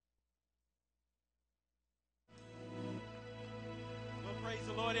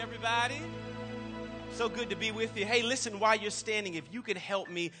Lord, everybody. So good to be with you. Hey, listen, while you're standing, if you could help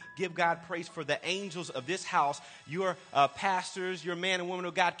me give God praise for the angels of this house, your pastors, your man and woman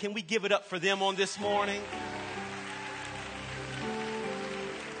of God, can we give it up for them on this morning?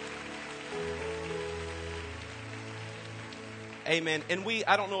 Amen. And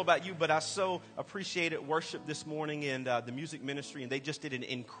I don't know about you, but I so appreciated worship this morning and the music ministry, and they just did an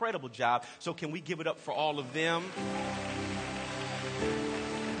incredible job. So can we give it up for all of them?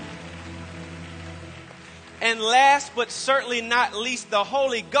 And last but certainly not least, the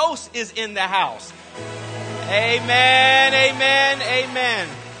Holy Ghost is in the house. Amen, amen, amen.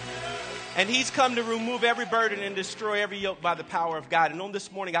 And he's come to remove every burden and destroy every yoke by the power of God. And on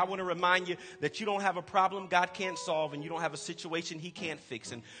this morning, I want to remind you that you don't have a problem God can't solve, and you don't have a situation he can't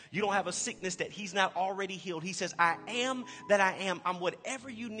fix, and you don't have a sickness that he's not already healed. He says, I am that I am. I'm whatever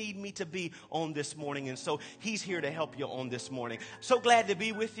you need me to be on this morning. And so he's here to help you on this morning. So glad to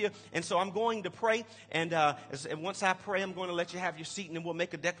be with you. And so I'm going to pray. And once I pray, I'm going to let you have your seat, and then we'll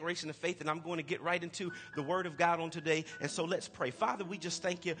make a declaration of faith. And I'm going to get right into the word of God on today. And so let's pray. Father, we just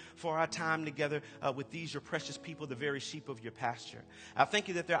thank you for our time together with these, your precious people, the very sheep of your pasture. I thank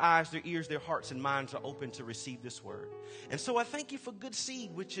you that their eyes, their ears, their hearts and minds are open to receive this word. And so I thank you for good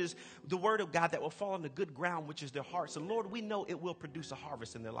seed, which is the word of God that will fall into good ground, which is their hearts. And Lord, we know it will produce a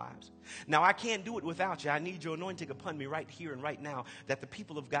harvest in their lives. Now, I can't do it without you. I need your anointing upon me right here and right now, that the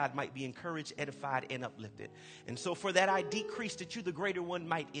people of God might be encouraged, edified, and uplifted. And so for that I decrease, that you, the greater one,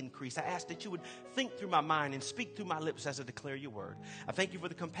 might increase. I ask that you would think through my mind and speak through my lips as I declare your word. I thank you for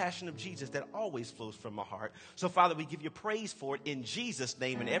the compassion of Jesus that always flows from my heart. So, Father, we give you praise for it in Jesus'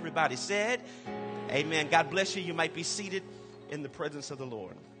 name. And everybody said, amen. God bless you. You might be seated in the presence of the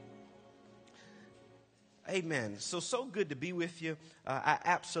Lord. Amen. So good to be with you. I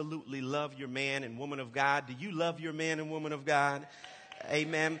absolutely love your man and woman of God. Do you love your man and woman of God?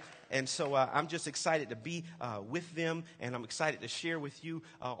 Amen. And so I'm just excited to be with them, and I'm excited to share with you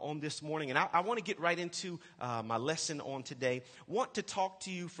on this morning. And I want to get right into my lesson on today. Want to talk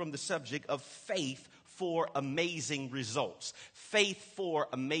to you from the subject of faith for amazing results. Faith for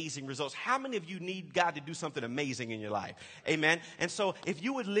amazing results. How many of you need God to do something amazing in your life? Amen. And so if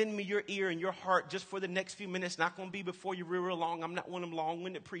you would lend me your ear and your heart just for the next few minutes, not going to be before you real long. I'm not one of them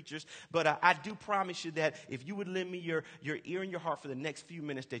long-winded preachers, but I do promise you that if you would lend me your ear and your heart for the next few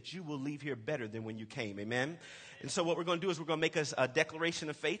minutes, that you will leave here better than when you came. Amen. And so what we're going to do is we're going to make a declaration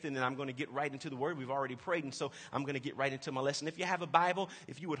of faith, and then I'm going to get right into the word. We've already prayed, and so I'm going to get right into my lesson. If you have a Bible,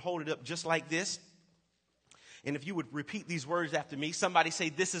 if you would hold it up just like this, and if you would repeat these words after me, somebody say,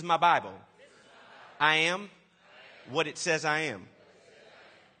 this is my Bible. I am what it says I am.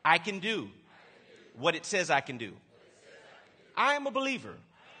 I can do what it says I can do. I am a believer,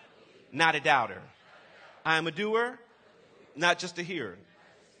 not a doubter. I am a doer, not just a hearer.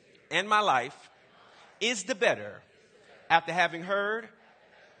 And my life is the better after having heard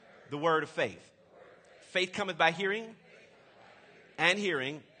the word of faith. Faith cometh by hearing, and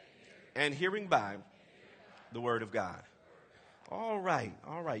hearing by the word of God. All right.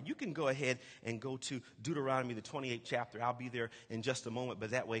 You can go ahead and go to Deuteronomy, the 28th chapter. I'll be there in just a moment,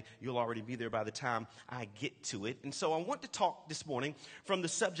 but that way you'll already be there by the time I get to it. And so I want to talk this morning from the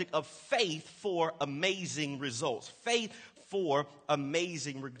subject of faith for amazing results. Faith for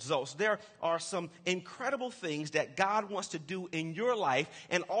amazing results. There are some incredible things that God wants to do in your life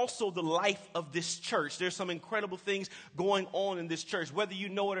and also the life of this church. There's some incredible things going on in this church. Whether you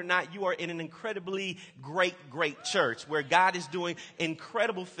know it or not, you are in an incredibly great church where God is doing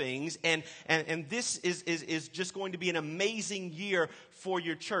incredible things, and this is just going to be an amazing year for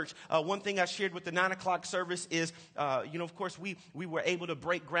your church. One thing I shared with the 9 o'clock service is, of course, we were able to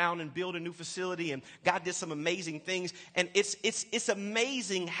break ground and build a new facility, and God did some amazing things. And it's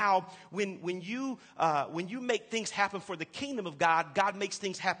amazing how when you make things happen for the kingdom of God, God makes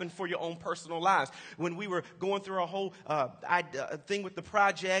things happen for your own personal lives. When we were going through a whole thing with the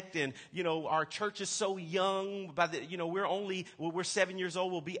project, and our church is so young. We're 7 years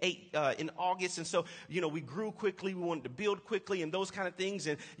old. We'll be 8 in August, and so we grew quickly. We wanted to build quickly, and those kind of things.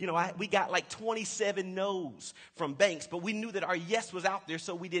 And we got like 27 no's from banks, but we knew that our yes was out there,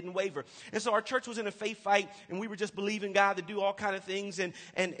 so we didn't waver. And so our church was in a faith fight, and we were just believing God to do all kind of things. And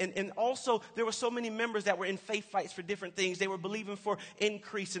also there were so many members that were in faith fights for different things. They were believing for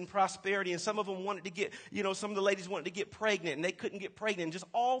increase and prosperity, and some of them wanted to get, some of the ladies wanted to get pregnant, and they couldn't get pregnant, and just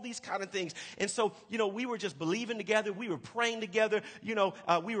all these kind of things. And so, we were just believing together. We were praying together.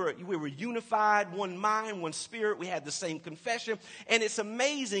 We were unified, one mind, one spirit. We had the same confession. And And it's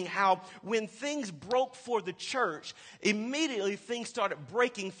amazing how when things broke for the church, immediately things started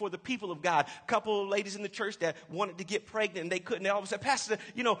breaking for the people of God. A couple of ladies in the church that wanted to get pregnant and they couldn't. They all of a sudden, Pastor,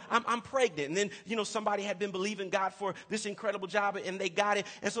 I'm pregnant. And then, somebody had been believing God for this incredible job and they got it.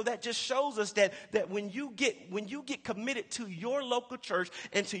 And so that just shows us that when you get committed to your local church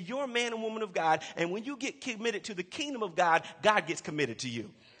and to your man and woman of God, and when you get committed to the kingdom of God, God gets committed to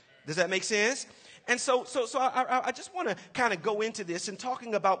you. Does that make sense? And so I just want to kind of go into this and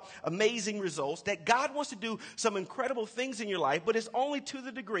talking about amazing results, that God wants to do some incredible things in your life, but it's only to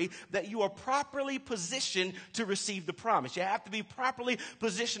the degree that you are properly positioned to receive the promise. You have to be properly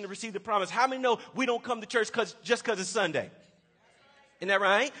positioned to receive the promise. How many know we don't come to church just because it's Sunday? Isn't that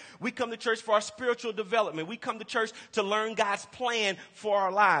right? We come to church for our spiritual development. We come to church to learn God's plan for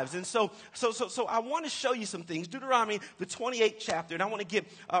our lives. And so I want to show you some things. Deuteronomy, the 28th chapter, and I want to get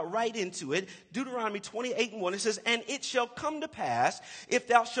right into it. Deuteronomy 28:1, it says, "And it shall come to pass, if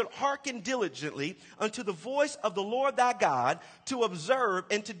thou shalt hearken diligently unto the voice of the Lord thy God, to observe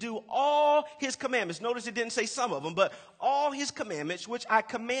and to do all his commandments." Notice it didn't say some of them, but all his commandments, which I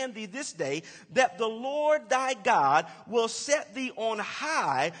command thee this day, that the Lord thy God will set thee on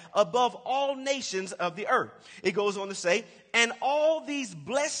high above all nations of the earth. It goes on to say, "And all these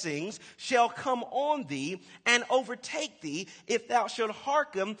blessings shall come on thee and overtake thee, if thou shalt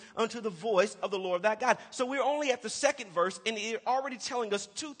hearken unto the voice of the Lord thy God." So we're only at the second verse, and it's already telling us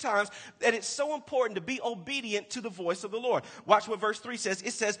 2 times that it's so important to be obedient to the voice of the Lord. Watch what verse 3 says.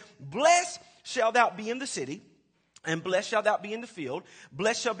 It says, "Blessed shalt thou be in the city, and blessed shalt thou be in the field.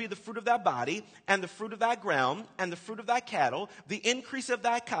 Blessed shall be the fruit of thy body, and the fruit of thy ground, and the fruit of thy cattle, the increase of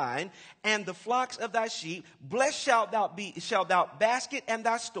thy kind, and the flocks of thy sheep. Blessed shalt thou basket and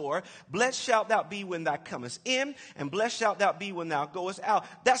thy store. Blessed shalt thou be when thou comest in, and blessed shalt thou be when thou goest out."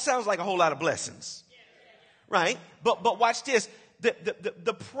 That sounds like a whole lot of blessings, right? But watch this.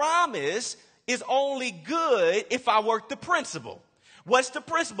 The promise is only good if I work the principle. What's the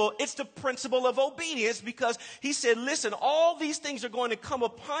principle? It's the principle of obedience, because he said, listen, all these things are going to come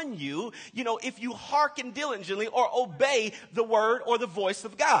upon you, if you hearken diligently or obey the word or the voice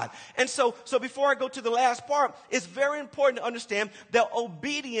of God. And so before I go to the last part, it's very important to understand that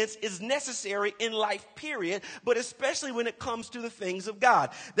obedience is necessary in life, period, but especially when it comes to the things of God.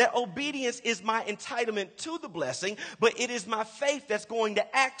 That obedience is my entitlement to the blessing, but it is my faith that's going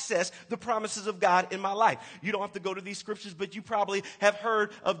to access the promises of God in my life. You don't have to go to these scriptures, but you probably have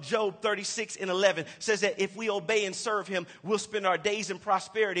heard of Job 36:11. Says that if we obey and serve him, we'll spend our days in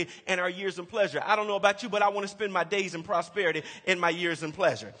prosperity and our years in pleasure. I don't know about you, but I want to spend my days in prosperity and my years in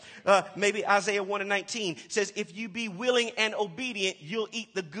pleasure. Maybe Isaiah 1:19 says, "If you be willing and obedient, you'll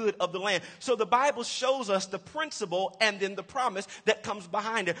eat the good of the land." So the Bible shows us the principle and then the promise that comes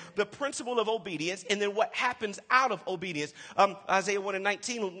behind it. The principle of obedience and then what happens out of obedience. Isaiah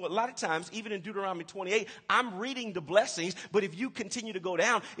 1:19, a lot of times, even in Deuteronomy 28, I'm reading the blessings, but if you continue to go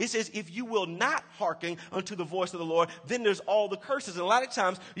down, it says, if you will not hearken unto the voice of the Lord, then there's all the curses. And a lot of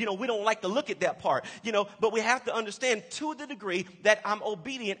times, we don't like to look at that part, but we have to understand, to the degree that I'm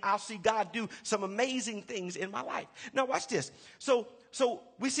obedient, I'll see God do some amazing things in my life. Now watch this. So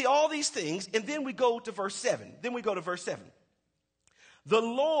we see all these things, and then we go to verse 7. "The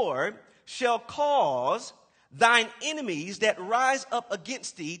Lord shall cause thine enemies that rise up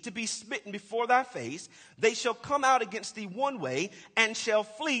against thee to be smitten before thy face. They shall come out against thee one way and shall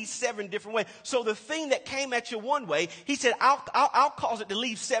flee 7 different ways." So the thing that came at you one way, he said, I'll cause it to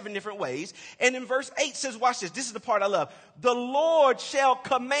leave 7 different ways. And in verse 8 says, watch this. This is the part I love. "The Lord shall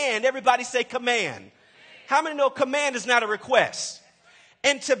command." Everybody say command. How many know command is not a request?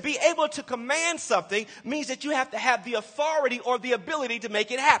 And to be able to command something means that you have to have the authority or the ability to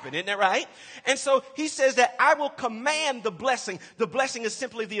make it happen. Isn't that right? And so he says that I will command the blessing. The blessing is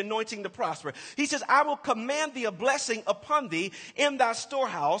simply the anointing to prosper. He says, "I will command thee a blessing upon thee in thy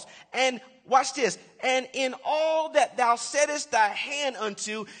storehouse, and watch this, and in all that thou settest thy hand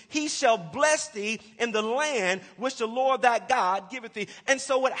unto, he shall bless thee in the land which the Lord thy God giveth thee." And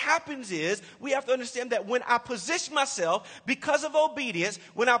so what happens is, we have to understand that when I position myself, because of obedience,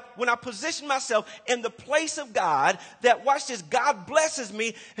 when I position myself in the place of God, that watch this, God blesses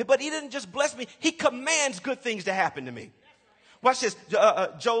me, but he didn't just bless me, he commands good things to happen to me. Watch this,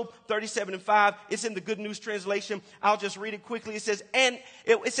 Job 37:5. It's in the Good News Translation. I'll just read it quickly. It says,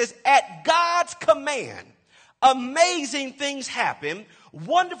 it says, "At God's command, amazing things happen,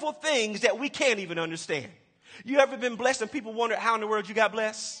 wonderful things that we can't even understand." You ever been blessed and people wonder how in the world you got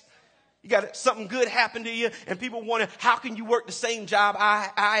blessed? You got something good happen to you, and people wonder, how can you work the same job I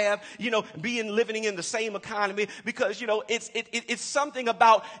have, living in the same economy? Because, it's something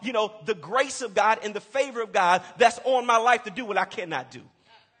about, the grace of God and the favor of God that's on my life to do what I cannot do.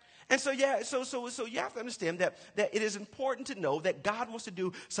 And so you have to understand that it is important to know that God wants to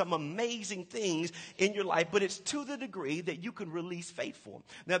do some amazing things in your life, but it's to the degree that you can release faith for them.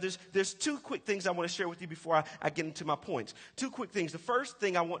 Now, there's two quick things I want to share with you before I get into my points. Two quick things. The first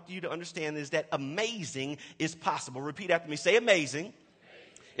thing I want you to understand is that amazing is possible. Repeat after me. Say amazing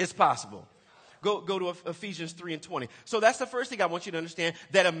is possible. Go to Ephesians 3:20. So that's the first thing I want you to understand,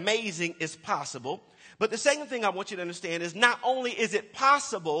 that amazing is possible. But the second thing I want you to understand is not only is it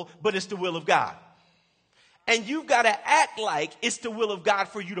possible, but it's the will of God. And you've got to act like it's the will of God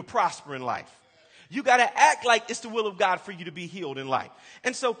for you to prosper in life. You got to act like it's the will of God for you to be healed in life.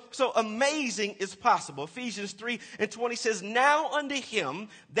 And so amazing is possible. Ephesians 3:20 says, now unto him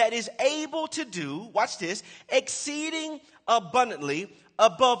that is able to do, watch this, exceeding abundantly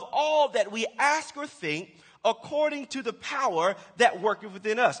above all that we ask or think, according to the power that worketh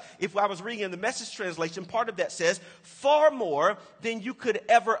within us. If I was reading in the Message translation, part of that says, far more than you could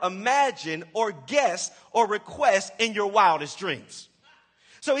ever imagine or guess or request in your wildest dreams.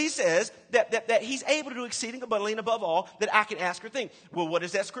 So he says that he's able to do exceeding abundantly and above all that I can ask or think. Well, what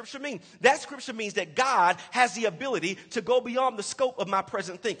does that scripture mean? That scripture means that God has the ability to go beyond the scope of my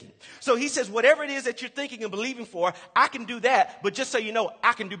present thinking. So he says, whatever it is that you're thinking and believing for, I can do that, but just so you know,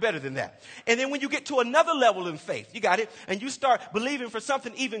 I can do better than that. And then when you get to another level in faith, you got it, and you start believing for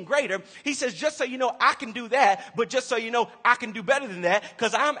something even greater, he says, just so you know, I can do that, but just so you know, I can do better than that,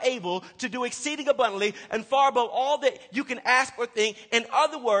 because I'm able to do exceeding abundantly and far above all that you can ask or think. In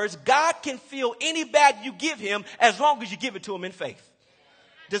other words, God can fill any bag you give him as long as you give it to him in faith.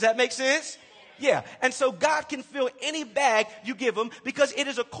 Does that make sense? Yeah. And so God can fill any bag you give him because it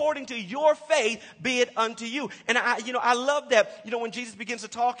is according to your faith, be it unto you. And I love that, when Jesus begins to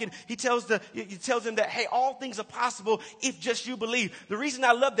talk and he tells them that, hey, all things are possible if just you believe. The reason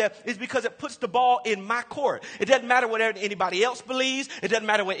I love that is because it puts the ball in my court. It doesn't matter what anybody else believes. It doesn't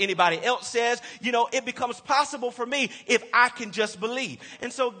matter what anybody else says. It becomes possible for me if I can just believe.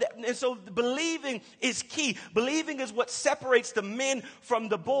 And so believing is key. Believing is what separates the men from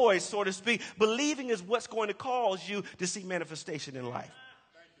the boys, so to speak. Believing is what's going to cause you to see manifestation in life.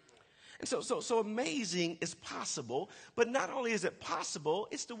 And so amazing is possible, but not only is it possible,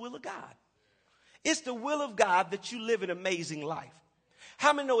 it's the will of God. It's the will of God that you live an amazing life.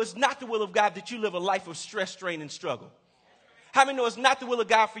 How many know it's not the will of God that you live a life of stress, strain, and struggle? How many know it's not the will of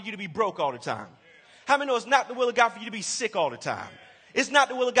God for you to be broke all the time? How many know it's not the will of God for you to be sick all the time? It's not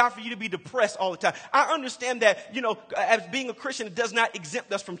the will of God for you to be depressed all the time. I understand that, as being a Christian, it does not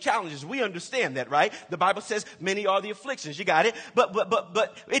exempt us from challenges. We understand that, right? The Bible says many are the afflictions. You got it?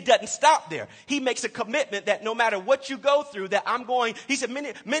 But it doesn't stop there. He makes a commitment that no matter what you go through, he said,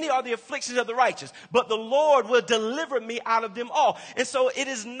 many are the afflictions of the righteous, but the Lord will deliver me out of them all. And so it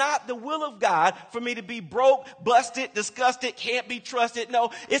is not the will of God for me to be broke, busted, disgusted, can't be trusted.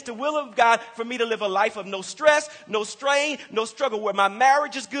 No, it's the will of God for me to live a life of no stress, no strain, no struggle, where my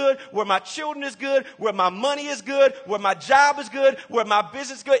marriage is good, where my children is good, where my money is good, where my job is good, where my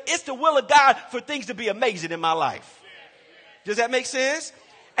business is good. It's the will of God for things to be amazing in my life. Does that make sense?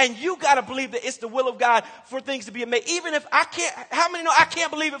 And you got to believe that it's the will of God for things to be amazing. Even if I can't, how many know I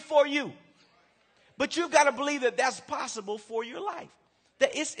can't believe it for you? But you've got to believe that that's possible for your life. That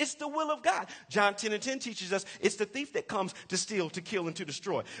it's the will of God. John 10:10 teaches us it's the thief that comes to steal, to kill, and to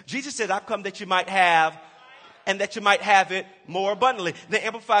destroy. Jesus said, I've come that you might have, and that you might have it more abundantly. The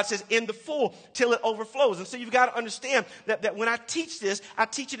Amplified says, in the full, till it overflows. And so you've got to understand that when I teach this, I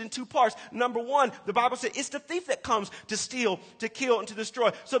teach it in two parts. Number one, the Bible says it's the thief that comes to steal, to kill, and to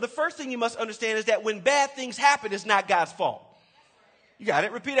destroy. So the first thing you must understand is that when bad things happen, it's not God's fault. You got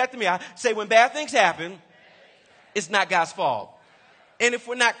it? Repeat after me. I say, when bad things happen, it's not God's fault. And if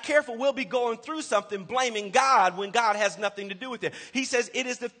we're not careful, we'll be going through something blaming God when God has nothing to do with it. He says it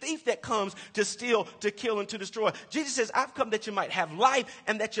is the thief that comes to steal, to kill, and to destroy. Jesus says, I've come that you might have life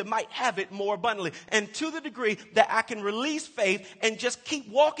and that you might have it more abundantly. And to the degree that I can release faith and just keep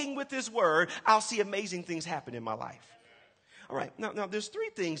walking with his word, I'll see amazing things happen in my life. All right. Now there's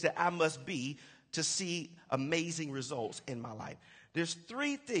three things that I must be to see amazing results in my life. There's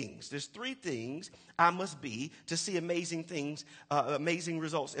three things I must be to see amazing things, amazing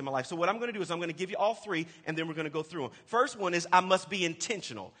results in my life. So what I'm going to do is I'm going to give you all three, and then we're going to go through them. First one is I must be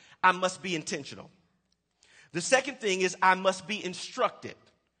intentional. I must be intentional. The second thing is I must be instructed.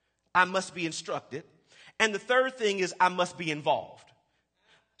 I must be instructed. And the third thing is I must be involved.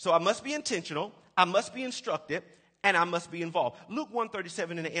 So I must be intentional. I must be instructed. and I must be involved. Luke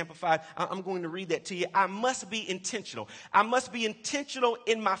 1:37 in the Amplified, I'm going to read that to you. I must be intentional. I must be intentional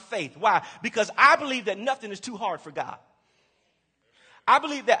in my faith. Why? Because I believe that nothing is too hard for God. I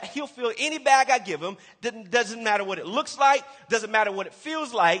believe that he'll fill any bag I give him. Doesn't matter what it looks like. Doesn't matter what it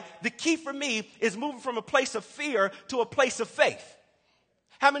feels like. The key for me is moving from a place of fear to a place of faith.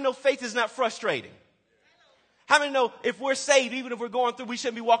 How many know faith is not frustrating? How many know if we're saved, even if we're going through, we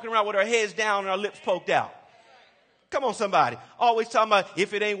shouldn't be walking around with our heads down and our lips poked out? Come on, somebody. Always talking about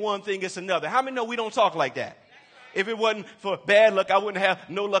if it ain't one thing, it's another. How many know we don't talk like that? If it wasn't for bad luck, I wouldn't have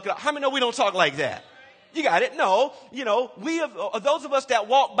no luck. How many know we don't talk like that? You got it? No. Those of us that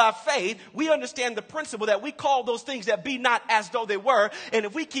walk by faith, we understand the principle that we call those things that be not as though they were. And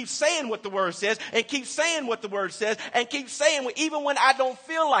if we keep saying what the word says and keep saying what the word says and keep saying even when I don't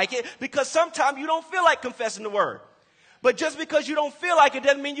feel like it, because sometimes you don't feel like confessing the word. But just because you don't feel like it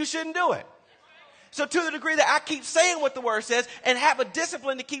doesn't mean you shouldn't do it. So to the degree that I keep saying what the word says and have a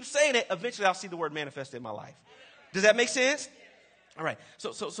discipline to keep saying it, eventually I'll see the word manifest in my life. Does that make sense? All right.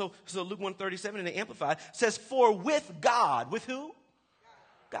 So Luke 1:37 in the Amplified says, for with God, with who?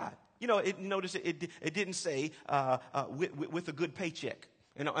 God. Notice it didn't say with a good paycheck.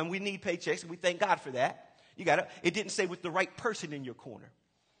 And we need paychecks, and we thank God for that. You got it. It didn't say with the right person in your corner.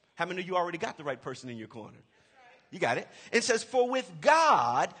 How many of you already got the right person in your corner? You got it. It says, for with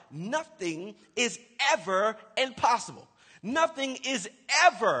God, nothing is ever impossible. Nothing is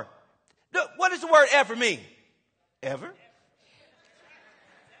ever. What does the word ever mean? Ever?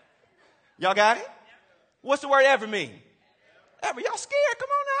 Y'all got it? What's the word ever mean? Ever. Y'all scared? Come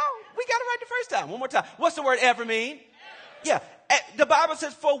on now. We got it right the first time. One more time. What's the word ever mean? Yeah. The Bible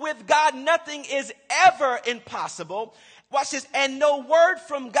says, for with God, nothing is ever impossible. Watch this. And no word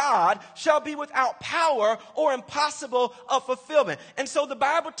from God shall be without power or impossible of fulfillment. And so the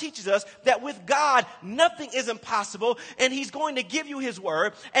Bible teaches us that with God, nothing is impossible. And he's going to give you his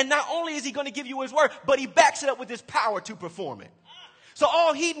word. And not only is he going to give you his word, but he backs it up with his power to perform it. So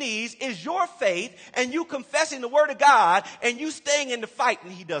all he needs is your faith and you confessing the word of God and you staying in the fight,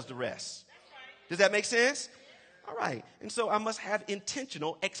 and he does the rest. Does that make sense? All right. And so I must have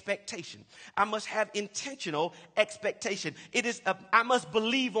intentional expectation. I must have intentional expectation. I must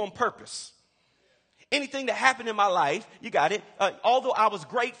believe on purpose. Anything that happened in my life, you got it. Although I was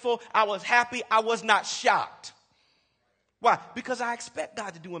grateful, I was happy, I was not shocked. Why? Because I expect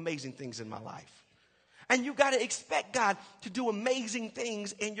God to do amazing things in my life. And you got to expect God to do amazing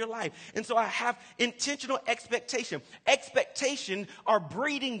things in your life. And so I have intentional expectation. Expectation are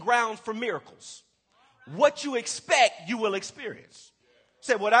breeding grounds for miracles. What you expect, you will experience.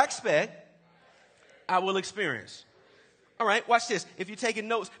 Say, what I expect, I will experience. All right, watch this. If you're taking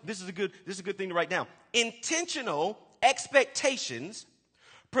notes, this is a good thing to write down. Intentional expectations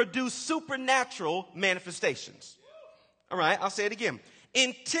produce supernatural manifestations. All right, I'll say it again.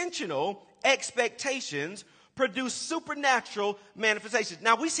 Intentional expectations produce supernatural manifestations.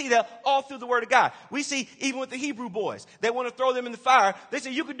 Now, we see that all through the Word of God. We see even with the Hebrew boys. They want to throw them in the fire. They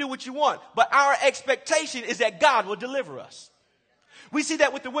say, you can do what you want, but our expectation is that God will deliver us. We see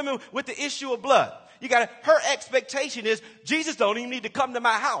that with the women with the issue of blood. Her expectation is, Jesus don't even need to come to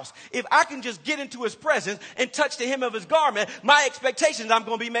my house. If I can just get into his presence and touch the hem of his garment, my expectation is I'm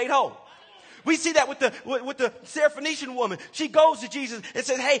going to be made whole. We see that with the Syrophoenician woman. She goes to Jesus and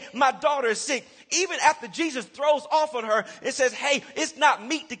says, hey, my daughter is sick. Even after Jesus throws off on her and says, hey, it's not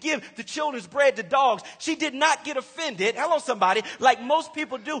meat to give the children's bread to dogs. She did not get offended. Hello, somebody, like most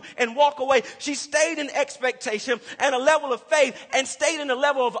people do, and walk away. She stayed in expectation and a level of faith and stayed in a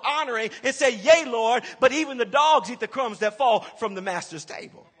level of honoring and said, yea, Lord, but even the dogs eat the crumbs that fall from the master's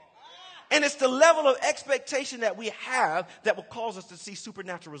table. And it's the level of expectation that we have that will cause us to see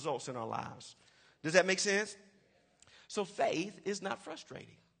supernatural results in our lives. Does that make sense? So faith is not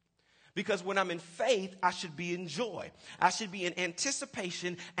frustrating. Because when I'm in faith, I should be in joy. I should be in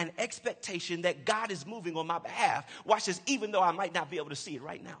anticipation and expectation that God is moving on my behalf. Watch this, even though I might not be able to see it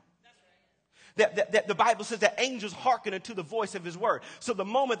right now. That the Bible says that angels hearken unto the voice of his word. So the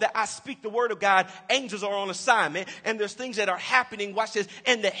moment that I speak the word of God, angels are on assignment, and there's things that are happening, watch this,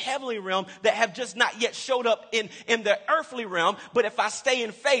 in the heavenly realm that have just not yet showed up in the earthly realm. But if I stay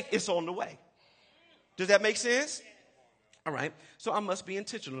in faith, it's on the way. Does that make sense? All right. So I must be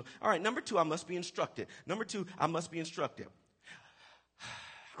intentional. All right. Number 2, I must be instructed. Number 2, I must be instructed.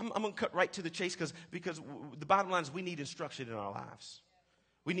 I'm going to cut right to the chase because the bottom line is we need instruction in our lives.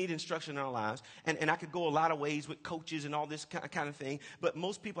 We need instruction in our lives. And I could go a lot of ways with coaches and all this kind of thing. But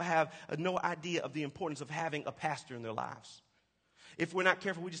most people have no idea of the importance of having a pastor in their lives. if we're not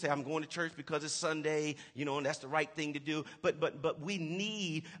careful, we just say, I'm going to church because it's Sunday, and that's the right thing to do. But we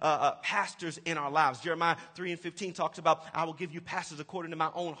need pastors in our lives. Jeremiah 3:15 talks about, I will give you pastors according to my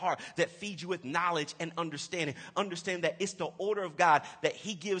own heart that feed you with knowledge and understanding. Understand that it's the order of God that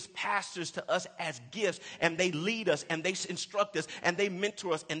he gives pastors to us as gifts, and they lead us, and they instruct us, and they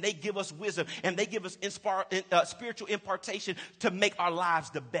mentor us, and they give us wisdom, and they give us spiritual impartation to make our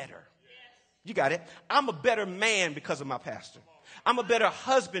lives the better. You got it? I'm a better man because of my pastor. I'm a better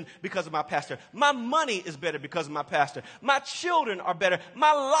husband because of my pastor. My money is better because of my pastor. My children are better.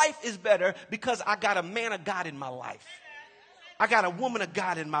 My life is better because I got a man of God in my life. I got a woman of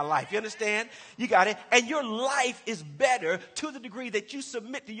God in my life. You understand? You got it? And your life is better to the degree that you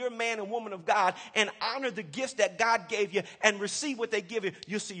submit to your man and woman of God and honor the gifts that God gave you and receive what they give you.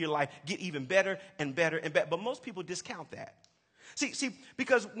 You'll see your life get even better and better and better. But most people discount that. See,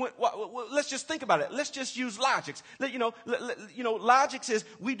 because let's just think about it. Let's just use logics. Logics is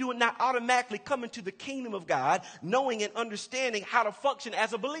we do not automatically come into the kingdom of God knowing and understanding how to function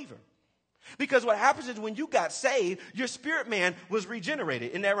as a believer. Because what happens is when you got saved, your spirit man was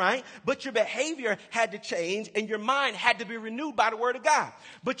regenerated. Isn't that right? But your behavior had to change and your mind had to be renewed by the word of God.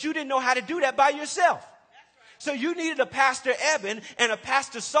 But you didn't know how to do that by yourself. So you needed a Pastor Eben and a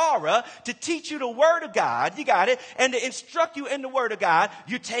Pastor Sarah to teach you the word of God. You got it? And to instruct you in the word of God.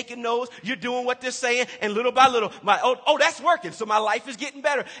 You're taking notes. You're doing what they're saying. And little by little, that's working. So my life is getting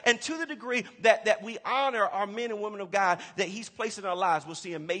better. And to the degree that we honor our men and women of God that he's placed in our lives, we'll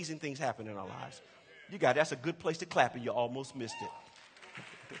see amazing things happen in our lives. You got it? That's a good place to clap, and you almost missed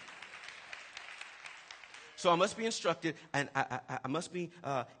it. So I must be instructed, and I must be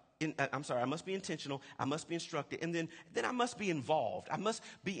I must be intentional. I must be instructed. And then I must be involved. I must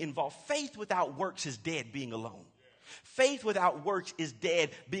be involved. Faith without works is dead being alone. Faith without works is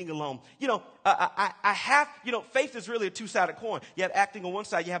dead being alone. Faith is really a two-sided coin. You have acting on one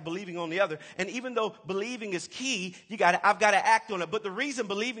side, you have believing on the other. And even though believing is key, I've got to act on it. But the reason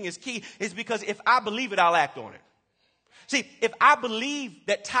believing is key is because if I believe it, I'll act on it. See, if I believe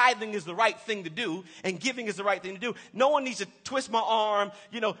that tithing is the right thing to do and giving is the right thing to do, no one needs to twist my arm,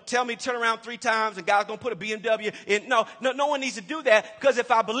 tell me to turn around 3 times and God's going to put a BMW in. No one needs to do that, because if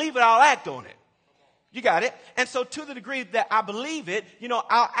I believe it, I'll act on it. You got it? And so to the degree that I believe it,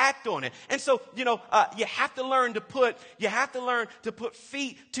 I'll act on it. And so, you have to learn to put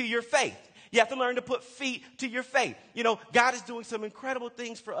feet to your faith. You have to learn to put feet to your faith. God is doing some incredible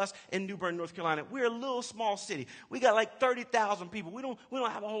things for us in New Bern, North Carolina. We're a little small city. We got like 30,000 people. We don't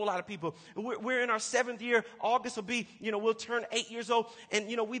have a whole lot of people. We're in our 7th year. August will be, we'll turn 8 years old. And,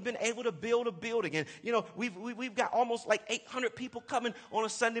 we've been able to build a building. And, we've got almost like 800 people coming on a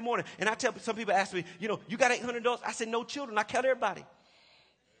Sunday morning. And I tell some people ask me, you got 800 adults? I said, no children. I count everybody.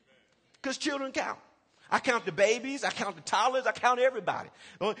 Because children count. I count the babies, I count the toddlers, I count everybody.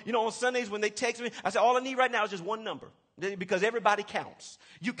 On Sundays when they text me, I say, all I need right now is just one number, because everybody counts.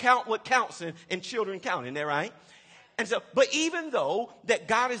 You count what counts, and children count. Isn't that right? And so, but even though that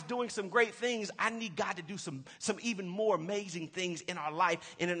God is doing some great things, I need God to do some even more amazing things in our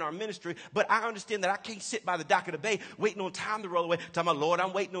life and in our ministry. But I understand that I can't sit by the dock of the bay waiting on time to roll away, talking about, Lord,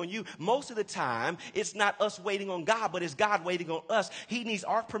 I'm waiting on you. Most of the time, it's not us waiting on God, but it's God waiting on us. He needs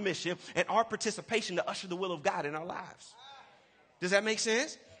our permission and our participation to usher the will of God in our lives. Does that make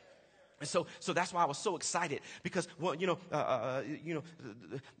sense? And so that's why I was so excited, because, the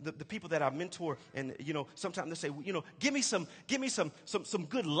people that I mentor, and, sometimes they say, give me some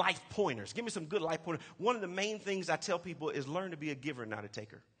good life pointers. Give me some good life pointers. One of the main things I tell people is learn to be a giver, not a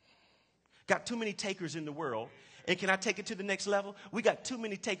taker. Got too many takers in the world. And can I take it to the next level? We got too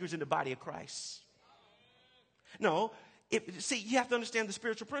many takers in the body of Christ. No. You have to understand the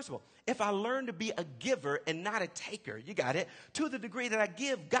spiritual principle. If I learn to be a giver and not a taker, you got it, to the degree that I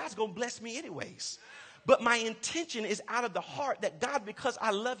give, God's going to bless me anyways. But my intention is out of the heart that, God, because I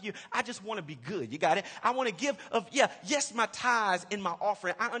love you, I just want to be good. You got it? I want to give yes, my tithes and my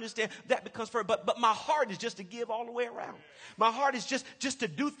offering. I understand that becomes first, but my heart is just to give all the way around. My heart is just to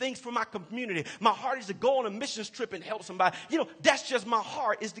do things for my community. My heart is to go on a missions trip and help somebody. That's just my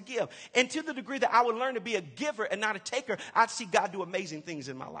heart, is to give. And to the degree that I would learn to be a giver and not a taker, I'd see God do amazing things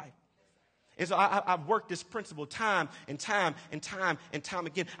in my life. And so I've worked this principle time and time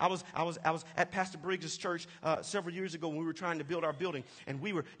again. I was at Pastor Briggs' church several years ago when we were trying to build our building, and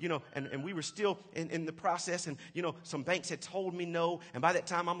we were, and we were still in the process, and some banks had told me no, and by that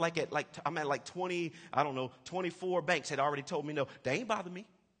time I'm at 24 banks had already told me no. They ain't bother me.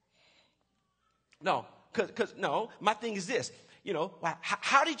 No, because my thing is this,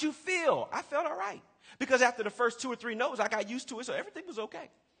 how did you feel? I felt all right, because after the first 2 or 3 no's, I got used to it, so everything was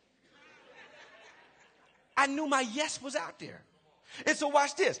okay. I knew my yes was out there. And so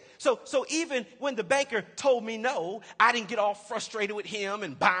watch this. So even when the banker told me no, I didn't get all frustrated with him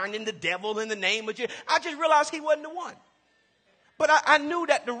and binding the devil in the name of Jesus. I just realized he wasn't the one. But I knew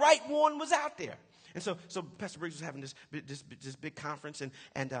that the right one was out there. And so Pastor Briggs was having this big conference,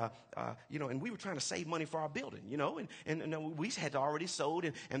 and we were trying to save money for our building, and we had already sold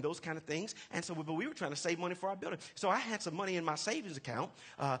and those kind of things. And so, but we were trying to save money for our building. So I had some money in my savings account,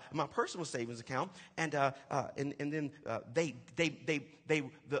 my personal savings account, and then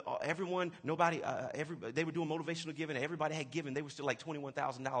everyone, nobody, they were doing motivational giving. Everybody had given. They were still like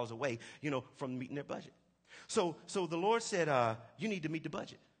 $21,000 away, from meeting their budget. So the Lord said, you need to meet the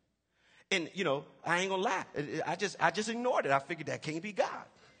budget. And, I ain't gonna lie. I just ignored it. I figured that can't be God.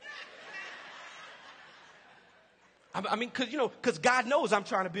 I mean, because God knows I'm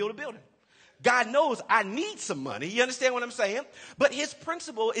trying to build a building. God knows I need some money. You understand what I'm saying? But his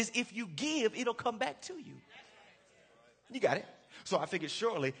principle is if you give, it'll come back to you. You got it? So I figured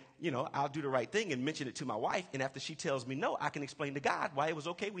surely, I'll do the right thing and mention it to my wife. And after she tells me no, I can explain to God why it was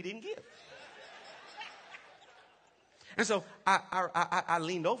okay we didn't give. And so I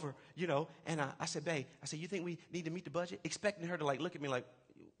leaned over, and I said, babe, you think we need to meet the budget? Expecting her to look at me like,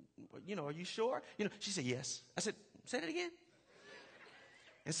 are you sure? She said, yes. I said, say that again.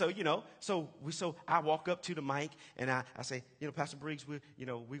 And so, so I walk up to the mic and I say, Pastor Briggs, we're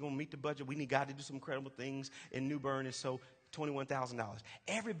going to meet the budget. We need God to do some incredible things in New Bern. And so $21,000.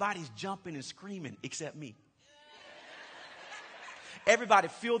 Everybody's jumping and screaming except me. Everybody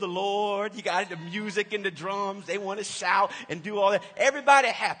feel the Lord. You got it. The music and the drums. They want to shout and do all that. Everybody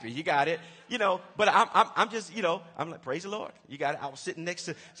happy. You got it. But I'm just, I'm like, praise the Lord. You got it. I was sitting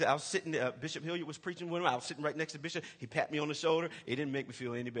Bishop Hilliard was preaching with him. I was sitting right next to Bishop. He pat me on the shoulder. It didn't make me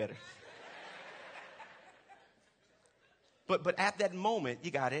feel any better. But at that moment, you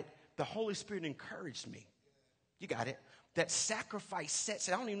got it. The Holy Spirit encouraged me. You got it. That sacrifice sets,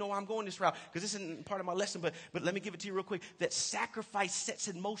 I don't even know why I'm going this route because this isn't part of my lesson, but let me give it to you real quick. That sacrifice sets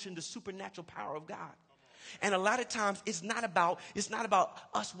in motion the supernatural power of God. And a lot of times it's not about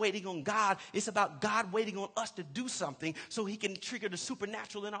us waiting on God. It's about God waiting on us to do something so he can trigger the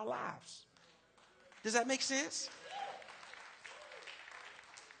supernatural in our lives. Does that make sense?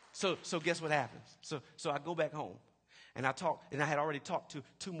 So guess what happens? So I go back home. And I had already talked to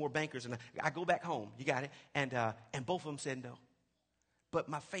two more bankers, and I go back home, you got it, and both of them said no. But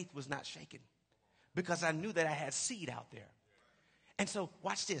my faith was not shaken because I knew that I had seed out there. And so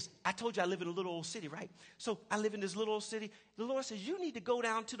watch this. I told you I live in a little old city, right? So I live in this little old city. The Lord says, you need to go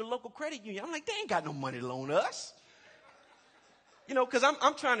down to the local credit union. I'm like, they ain't got no money to loan us. Because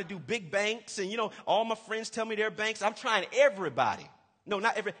I'm trying to do big banks, and, all my friends tell me they're banks. I'm trying everybody. No,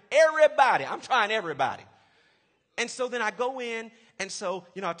 not everybody. I'm trying everybody. And so then I go in, and so,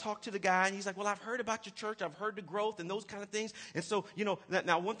 I talk to the guy, and he's like, well, I've heard about your church. I've heard the growth and those kind of things. And so,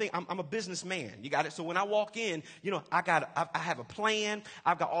 now one thing, I'm a businessman. You got it? So when I walk in, I have a plan.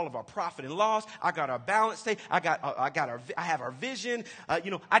 I've got all of our profit and loss. I got our balance sheet. I have our vision.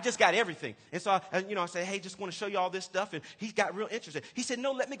 I just got everything. And so, I say, hey, just want to show you all this stuff. And he got real interested. He said,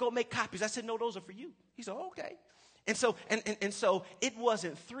 no, let me go make copies. I said, no, those are for you. He said, okay. And so it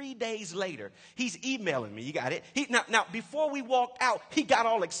wasn't 3 days later. He's emailing me. You got it? Now, before we walked out, he got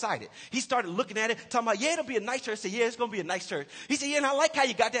all excited. He started looking at it, talking about, yeah, it'll be a nice church. I said, yeah, it's going to be a nice church. He said, yeah, and I like how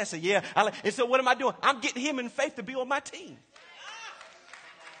you got that. I said, yeah. And so what am I doing? I'm getting him in faith to be on my team.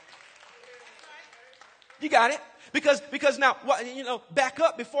 You got it? Because now, back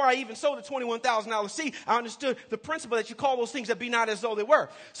up before I even sold the $21,000 seed, I understood the principle that you call those things that be not as though they were.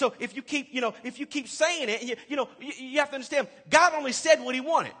 So if you keep saying it, you have to understand, God only said what he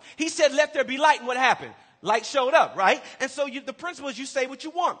wanted. He said, let there be light, and what happened? Light showed up, right? And so the principle is you say what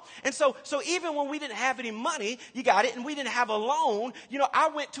you want. And so even when we didn't have any money, you got it, and we didn't have a loan, I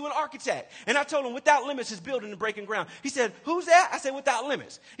went to an architect. And I told him, Without Limits is building and breaking ground. He said, who's that? I said, Without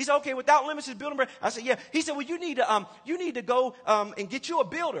Limits. He said, okay, Without Limits is building and breaking. I said, yeah. He said, well, you need to go and get you a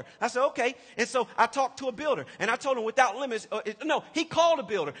builder. I said, okay. And so I talked to a builder, and I told him Without Limits, he called a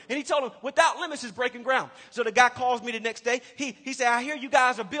builder, and he told him Without Limits is breaking ground. So the guy calls me the next day. He said, I hear you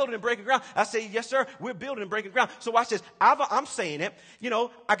guys are building and breaking ground. I said, yes, sir, we're building and breaking ground. So watch this. I'm saying it.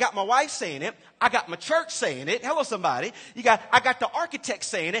 I got my wife saying it. I got my church saying it. Hello, somebody. I got the architect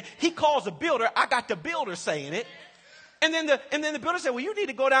saying it. He calls a builder. I got the builder saying it. And then the builder said, well, you need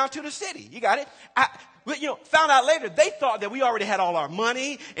to go down to the city. You got it? Found out later, they thought that we already had all our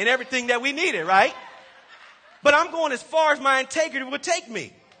money and everything that we needed, right? But I'm going as far as my integrity would take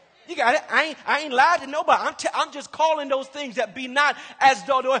me. You got it? I ain't lied to nobody. I'm just calling those things that be not as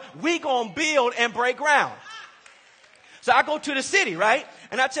though we gonna build and break ground. So I go to the city, right?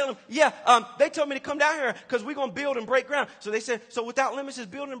 And I tell them, yeah, they told me to come down here because we're going to build and break ground. So they said, so Without Limits is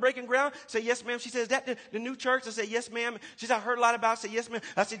building and breaking ground? I said, yes, ma'am. She says, that the new church? I said, yes, ma'am. She said, I heard a lot about it. I said, yes, ma'am.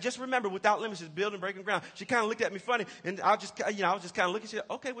 I said, just remember, Without Limits is building and breaking ground. She kind of looked at me funny, and I was just kind of looking. She said,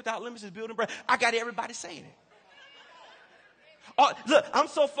 okay, Without Limits is building and breaking. I got everybody saying it. Oh, look, I'm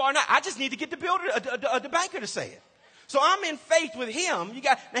so far now, I just need to get the builder, the banker to say it. So I'm in faith with him.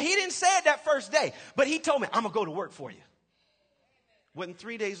 Now, he didn't say it that first day, but he told me, I'm going to go to work for you. When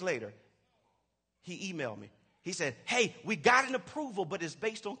 3 days later, he emailed me. He said, hey, we got an approval, but it's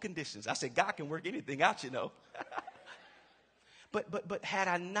based on conditions. I said, God can work anything out, you know. But had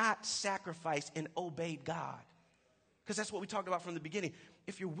I not sacrificed and obeyed God, because that's what we talked about from the beginning.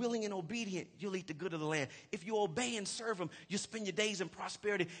 If you're willing and obedient, you'll eat the good of the land. If you obey and serve him, you'll spend your days in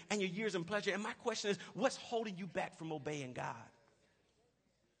prosperity and your years in pleasure. And my question is, what's holding you back from obeying God?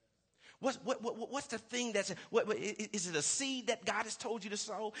 What's the thing is it a seed that God has told you to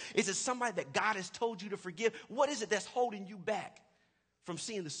sow? Is it somebody that God has told you to forgive? What is it that's holding you back from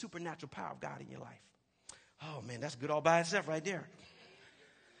seeing the supernatural power of God in your life? Oh, man, that's good all by itself right there.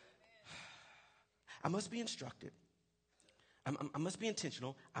 I must be instructed. I must be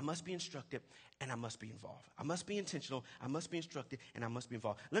intentional. I must be instructed, and I must be involved. I must be intentional. I must be instructed, and I must be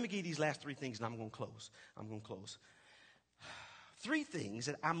involved. Let me give you these last three things, and I'm going to close. Three things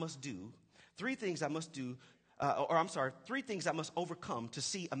that I must do, three things I must overcome to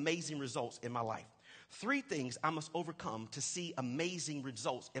see amazing results in my life. Three things I must overcome to see amazing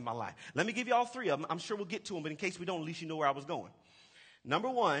results in my life. Let me give you all three of them. I'm sure we'll get to them, but in case we don't, at least you know where I was going. Number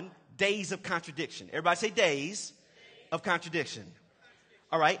one, days of contradiction. Everybody say days of contradiction.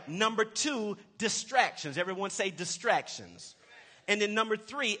 All right. Number two, distractions. Everyone say distractions. And then number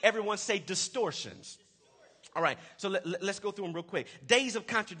three, everyone say distortions. All right, so let's go through them real quick. Days of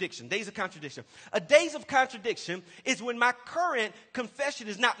contradiction. Days of contradiction. A days of contradiction is when my current confession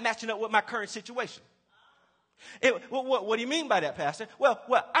is not matching up with my current situation. What do you mean by that, Pastor? Well,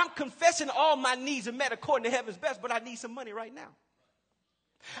 I'm confessing all my needs are met according to heaven's best, but I need some money right now.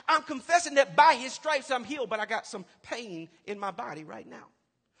 I'm confessing that by his stripes I'm healed, but I got some pain in my body right now.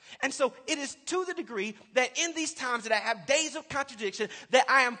 And so it is to the degree that in these times that I have days of contradiction, that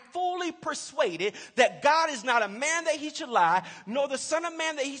I am fully persuaded that God is not a man that he should lie, nor the son of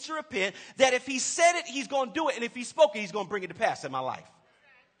man that he should repent, that if he said it, he's going to do it, and if he spoke it, he's going to bring it to pass in my life.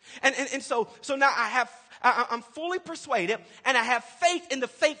 And so now I'm fully persuaded, and I have faith in the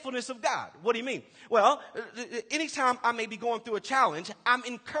faithfulness of God. What do you mean? Well, anytime I may be going through a challenge, I'm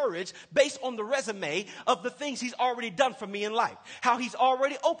encouraged based on the resume of the things he's already done for me in life. How he's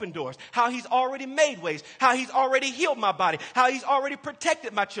already opened doors, how he's already made ways, how he's already healed my body, how he's already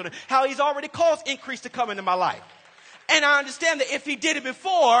protected my children, how he's already caused increase to come into my life. And I understand that if he did it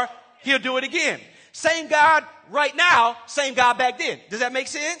before, he'll do it again. Same God right now, same God back then. Does that make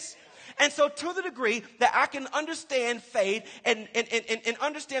sense? And so to the degree that I can understand faith and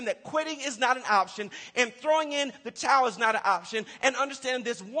understand that quitting is not an option and throwing in the towel is not an option, and understand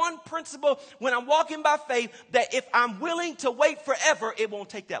this one principle when I'm walking by faith, that if I'm willing to wait forever, it won't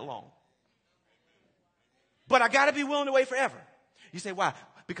take that long. But I got to be willing to wait forever. You say, why?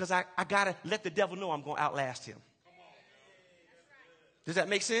 Because I got to let the devil know I'm going to outlast him. Does that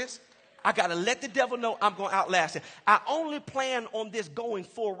make sense? I got to let the devil know I'm going to outlast him. I only plan on this going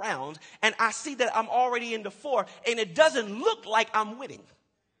 4 rounds, and I see that I'm already in the 4, and it doesn't look like I'm winning.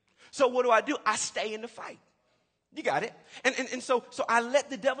 So what do? I stay in the fight. You got it? And so I let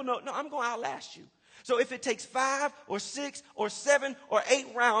the devil know, no, I'm going to outlast you. So if it takes 5 or 6 or 7 or 8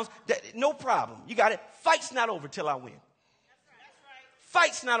 rounds, no problem. You got it? Fight's not over till I win.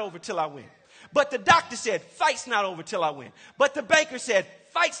 Fight's not over till I win. But the doctor said, fight's not over till I win. But the banker said,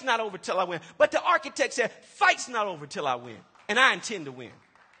 fight's not over till I win. But the architect said, fight's not over till I win. And I intend to win.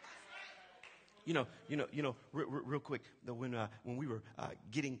 Real quick, when we were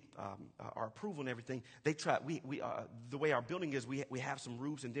getting our approval and everything, they tried. The way our building is, we have some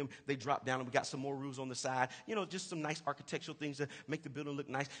roofs, and then they drop down, and we got some more roofs on the side. Just some nice architectural things to make the building look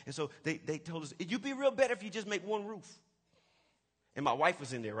nice. And so they told us, you'd be real better if you just make one roof. And my wife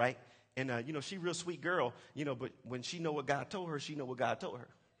was in there, right? And, she real sweet girl, but when she know what God told her, she know what God told her.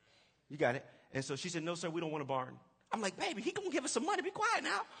 You got it? And so she said, no, sir, we don't want a barn. I'm like, baby, he going to give us some money. Be quiet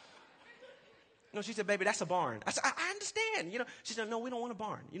now. No, she said, baby, that's a barn. I said, I understand. She said, no, we don't want a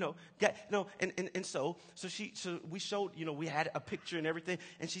barn. So we showed, we had a picture and everything.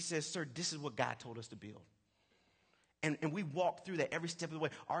 And she says, sir, this is what God told us to build. And we walked through that every step of the way.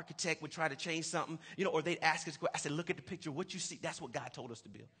 Architect would try to change something, or they'd ask us. I said, look at the picture. What you see, that's what God told us to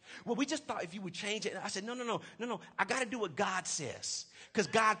build. Well, we just thought if you would change it. And I said, no. I got to do what God says, because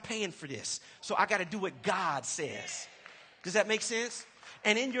God paying for this. So I got to do what God says. Does that make sense?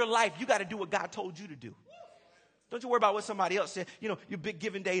 And in your life, you got to do what God told you to do. Don't you worry about what somebody else said. You know, your big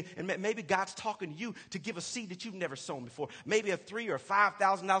giving day, and maybe God's talking to you to give a seed that you've never sown before. Maybe a $3,000 or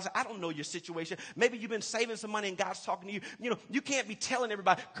 $5,000. I don't know your situation. Maybe you've been saving some money and God's talking to you. You know, you can't be telling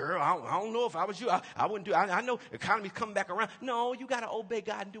everybody, girl, I don't know if I was you. I wouldn't do it. I know the economy's coming back around. No, you got to obey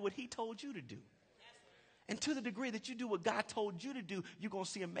God and do what he told you to do. And to the degree that you do what God told you to do, you're going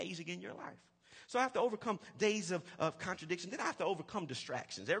to see amazing in your life. So I have to overcome days of contradiction. Then I have to overcome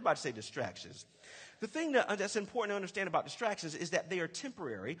distractions. Everybody say distractions. The thing that's important to understand about distractions is that they are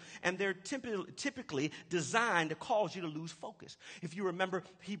temporary, and they're typically designed to cause you to lose focus. If you remember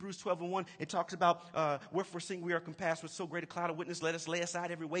Hebrews 12:1, it talks about wherefore seeing we are compassed with so great a cloud of witness, let us lay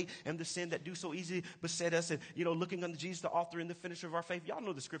aside every weight and the sin that do so easily beset us, and looking unto Jesus, the author and the finisher of our faith. Y'all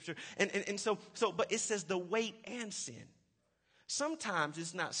know the scripture. And so but it says the weight and sin. Sometimes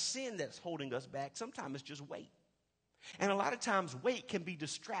it's not sin that's holding us back. Sometimes it's just weight. And a lot of times weight can be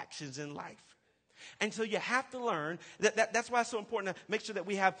distractions in life. And so you have to learn that's why it's so important to make sure that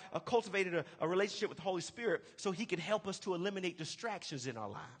we have cultivated a relationship with the Holy Spirit so he can help us to eliminate distractions in our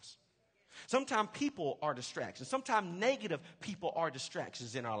lives. Sometimes people are distractions. Sometimes negative people are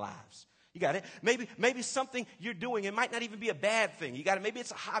distractions in our lives. You got it? Maybe something you're doing, it might not even be a bad thing. You got it? Maybe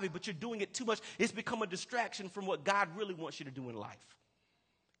it's a hobby, but you're doing it too much. It's become a distraction from what God really wants you to do in life.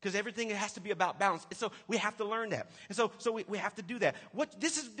 Because everything has to be about balance. And so we have to learn that. And so we have to do that.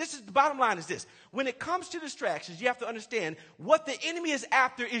 This is the bottom line is this. When it comes to distractions, you have to understand what the enemy is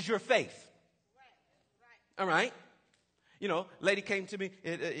after is your faith. All right? Lady came to me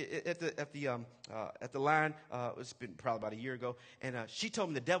at the line. It's been probably about a year ago, and she told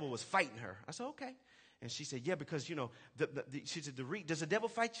me the devil was fighting her. I said, okay. And she said, yeah, because, she said, does the devil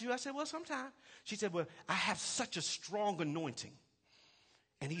fight you? I said, well, sometimes. She said, well, I have such a strong anointing,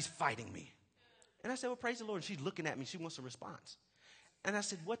 and he's fighting me. And I said, well, praise the Lord. And she's looking at me. She wants a response. And I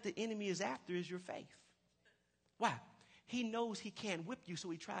said, what the enemy is after is your faith. Why? He knows he can't whip you,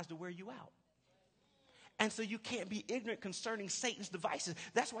 so he tries to wear you out. And so you can't be ignorant concerning Satan's devices.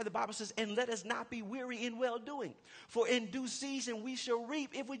 That's why the Bible says, and let us not be weary in well-doing. For in due season we shall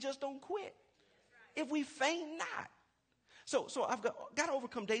reap if we just don't quit. If we faint not. So I've got to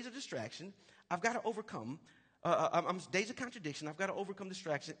overcome days of distraction. I've got to overcome days of contradiction. I've got to overcome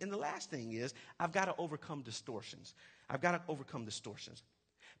distraction. And the last thing is I've got to overcome distortions. I've got to overcome distortions.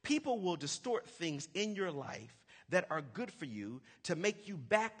 People will distort things in your life that are good for you to make you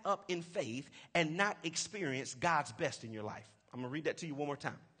back up in faith and not experience God's best in your life. I'm going to read that to you one more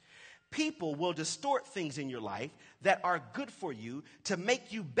time. People will distort things in your life that are good for you to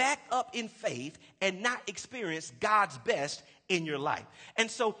make you back up in faith and not experience God's best in your life. And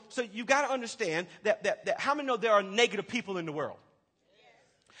so you got to understand that how many know there are negative people in the world?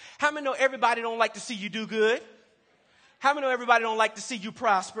 How many know everybody don't like to see you do good? How many know everybody don't like to see you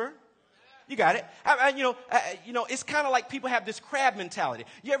prosper? You got it. It's kind of like people have this crab mentality.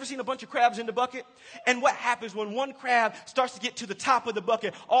 You ever seen a bunch of crabs in the bucket? And what happens when one crab starts to get to the top of the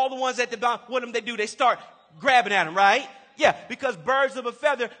bucket? All the ones at the bottom, what do they do? They start grabbing at them, right? Yeah, because birds of a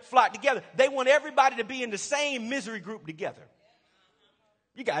feather flock together. They want everybody to be in the same misery group together.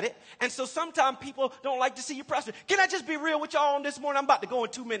 You got it. And so sometimes people don't like to see you prosper. Can I just be real with y'all on this morning? I'm about to go in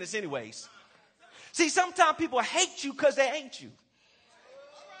 2 minutes anyways. See, sometimes people hate you because they ain't you.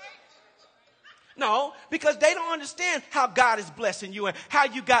 No, because they don't understand how God is blessing you and how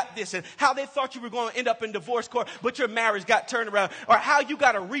you got this and how they thought you were going to end up in divorce court, but your marriage got turned around, or how you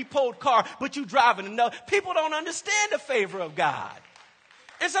got a repoed car, but you driving another. People don't understand the favor of God.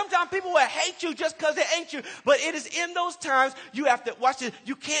 And sometimes people will hate you just because they ain't you. But it is in those times you have to watch this.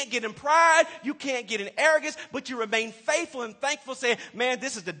 You can't get in pride. You can't get in arrogance, but you remain faithful and thankful, saying, man,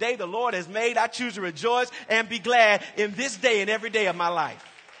 this is the day the Lord has made. I choose to rejoice and be glad in this day and every day of my life.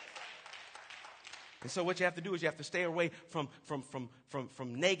 And so what you have to do is you have to stay away from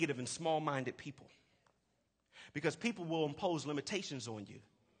negative and small-minded people. Because people will impose limitations on you.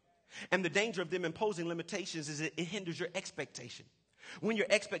 And the danger of them imposing limitations is it hinders your expectation. When your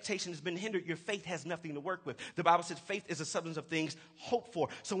expectation has been hindered, your faith has nothing to work with. The Bible says faith is the substance of things hoped for.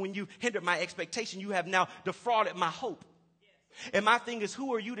 So when you hinder my expectation, you have now defrauded my hope. And my thing is,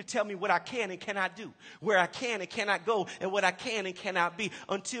 who are you to tell me what I can and cannot do, where I can and cannot go, and what I can and cannot be?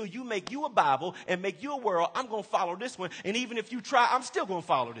 Until you make you a Bible and make you a world, I'm going to follow this one. And even if you try, I'm still going to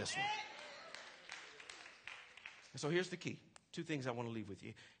follow this one. And so here's the key. 2 things I want to leave with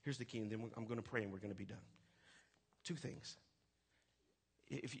you. Here's the key, and then I'm going to pray and we're going to be done. 2 things.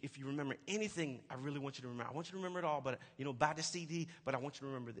 If you remember anything, I really want you to remember. I want you to remember it all, but buy the CD, but I want you to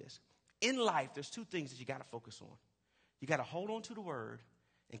remember this. In life, there's 2 things that you got to focus on. You got to hold on to the word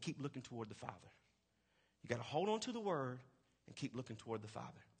and keep looking toward the Father. You got to hold on to the word and keep looking toward the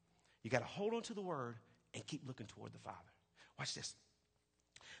Father. You got to hold on to the word and keep looking toward the Father. Watch this.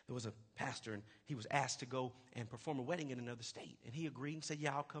 There was a pastor, and he was asked to go and perform a wedding in another state. And he agreed and said,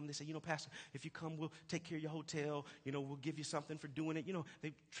 yeah, I'll come. They said, Pastor, if you come, we'll take care of your hotel. We'll give you something for doing it.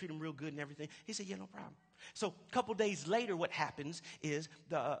 They treat him real good and everything. He said, yeah, no problem. So a couple days later, what happens is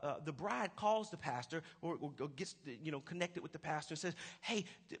the bride calls the pastor or gets connected with the pastor and says, hey,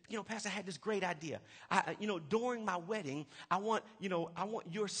 Pastor, I had this great idea. During my wedding, I want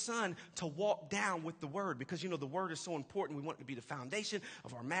your son to walk down with the word because, the word is so important. We want it to be the foundation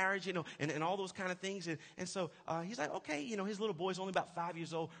of our marriage, and all those kind of things. And so he's like, okay, his little boy's only about 5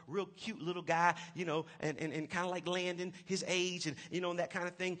 years old, real cute little guy, and kind of like Landon, his age, and that kind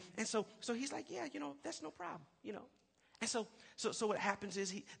of thing. And so he's like, yeah, that's no problem, And so what happens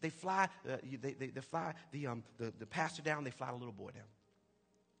is they fly the pastor down, they fly the little boy down.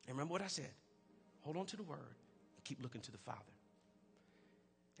 And remember what I said, hold on to the word and keep looking to the Father.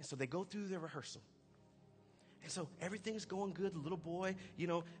 And so they go through their rehearsal. And so everything's going good. The little boy,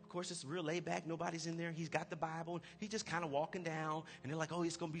 of course, it's real laid back. Nobody's in there. He's got the Bible. And he's just kind of walking down. And they're like, oh,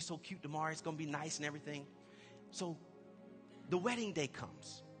 it's going to be so cute tomorrow. It's going to be nice and everything. So the wedding day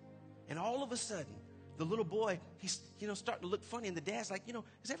comes. And all of a sudden, the little boy, he's, starting to look funny. And the dad's like,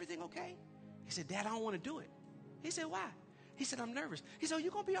 is everything okay? He said, Dad, I don't want to do it. He said, why? He said, I'm nervous. He said, oh,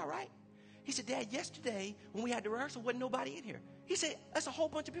 you're going to be all right. He said, Dad, yesterday when we had the rehearsal, wasn't nobody in here. He said, that's a whole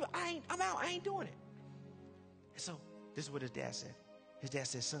bunch of people. I'm out. I ain't doing it. And so this is what his dad said. His dad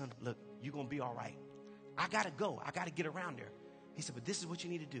said, son, look, you're going to be all right. I got to go. I got to get around there. He said, but this is what you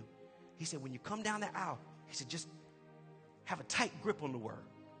need to do. He said, when you come down that aisle, he said, just have a tight grip on the word.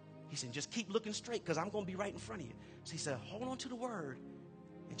 He said, just keep looking straight because I'm going to be right in front of you. So he said, hold on to the word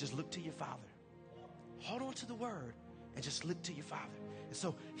and just look to your Father. Hold on to the word and just look to your Father. And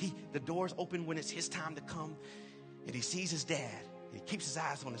so the doors open when it's his time to come, and he sees his dad. He keeps his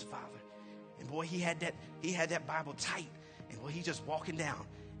eyes on his father. And boy, he had that Bible tight. And boy, he's just walking down,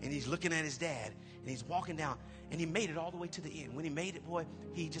 and he's looking at his dad, and he's walking down, and he made it all the way to the end. When he made it, boy,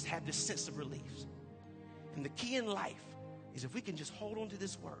 he just had this sense of relief. And the key in life is if we can just hold on to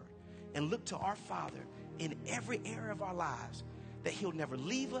this word and look to our Father in every area of our lives, that he'll never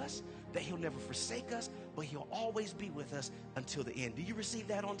leave us, that he'll never forsake us, but he'll always be with us until the end. Do you receive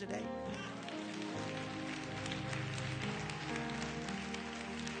that on today?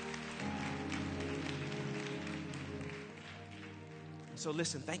 So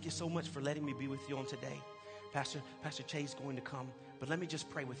listen, thank you so much for letting me be with you on today. Pastor Chay's going to come, but let me just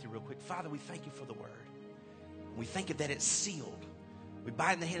pray with you real quick. Father, we thank you for the word. We thank you that it's sealed. We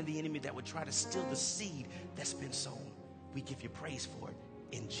bind the hand of the enemy that would try to steal the seed that's been sown. We give you praise for it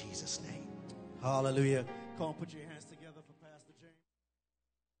in Jesus' name. Hallelujah. Come on, put your hands together for